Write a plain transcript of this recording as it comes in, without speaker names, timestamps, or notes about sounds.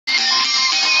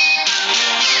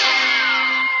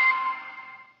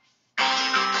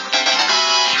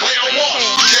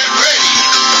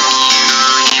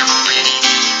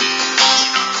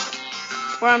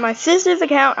on my sister's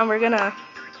account, and we're gonna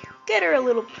get her a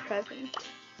little present.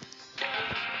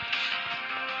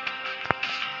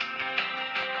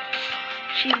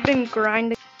 She's been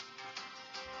grinding.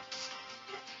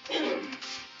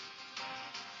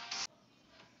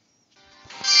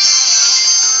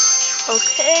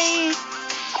 Okay.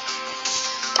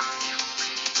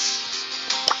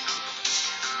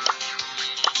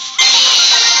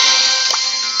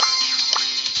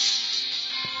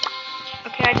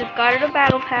 Okay, I just got her the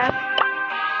battle pass.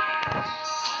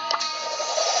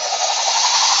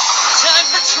 Time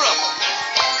for trouble.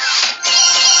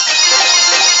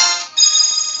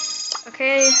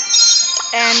 Okay,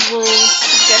 and we'll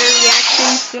get her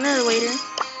reaction sooner or later.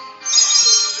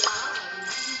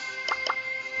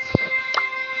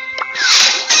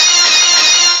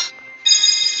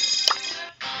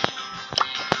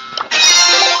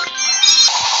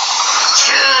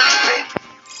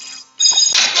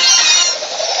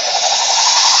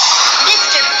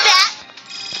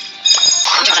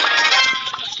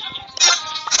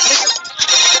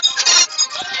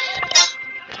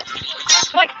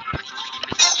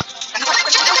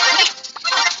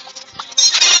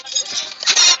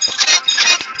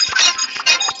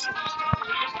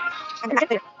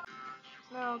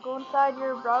 Now go inside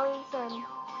your brawlers and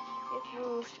get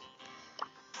moved.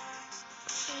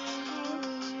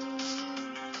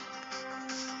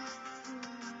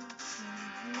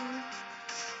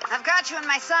 I've got you in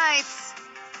my sights.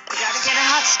 You gotta get a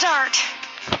hot start.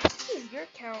 This is your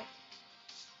account.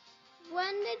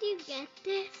 When did you get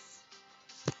this?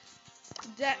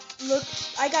 Look,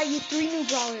 I got you 3 new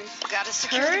brawlers. Gotta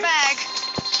secure Her? the bag.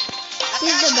 I've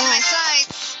She's got the you in my best.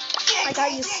 sights. I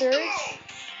got you Surge.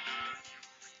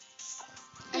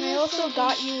 And I also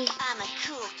got you. I'm a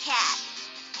cool cat.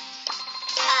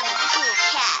 I'm a cool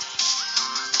cat.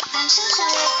 I'm so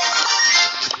sorry.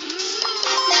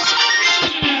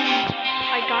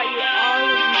 I got you all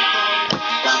of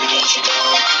these Domination.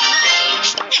 brawlers.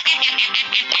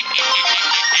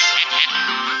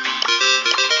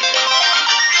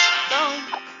 So,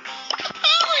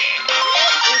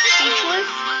 you're speechless?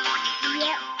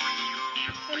 Yeah.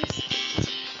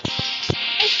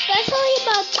 Especially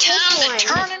about this Time to one.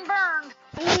 turn and burn.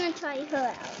 I'm gonna try her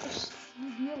out.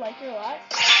 Do you like her a lot?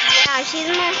 Yeah, she's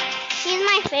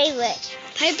my favorite.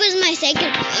 Piper's my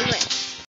second favorite.